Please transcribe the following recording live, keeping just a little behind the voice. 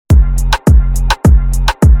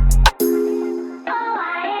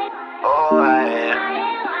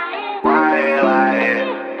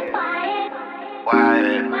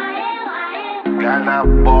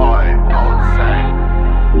that boy outside.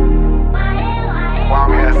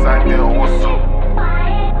 Kwame Asante Owusu.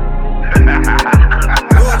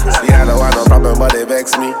 See, I don't want no problem, but they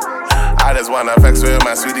vex me. I just wanna vex with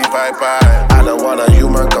my sweetie pie pie. I don't want a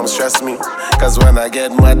human come stress me, cause when I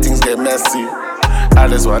get mad, things get messy. I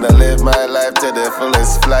just wanna live my life to the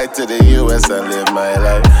fullest, fly to the US and live my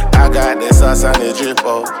life. I got the sauce and the drip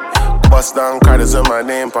out. Bust down carders with my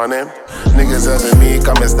name on him. Niggas having me,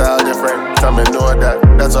 come and style different. Tell me know that,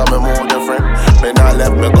 that's why me move different. Me not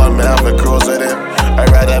left me gun, me have a cruise with him.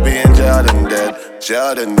 I'd rather be in jail than dead,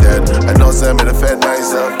 jail than dead. I know send me to fed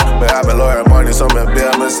myself. Me have a lawyer money, so me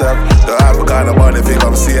bail myself. Don't have a kind of body if you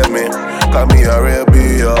come save me. Call me a real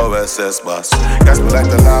B.O.S.S. boss. Guess me like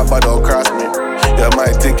the law, but don't cross me. You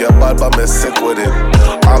might think you're bad, but me sick with it.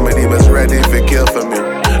 All my demons ready if you kill for me.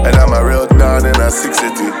 And I'm a real don in a 6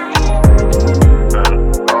 city.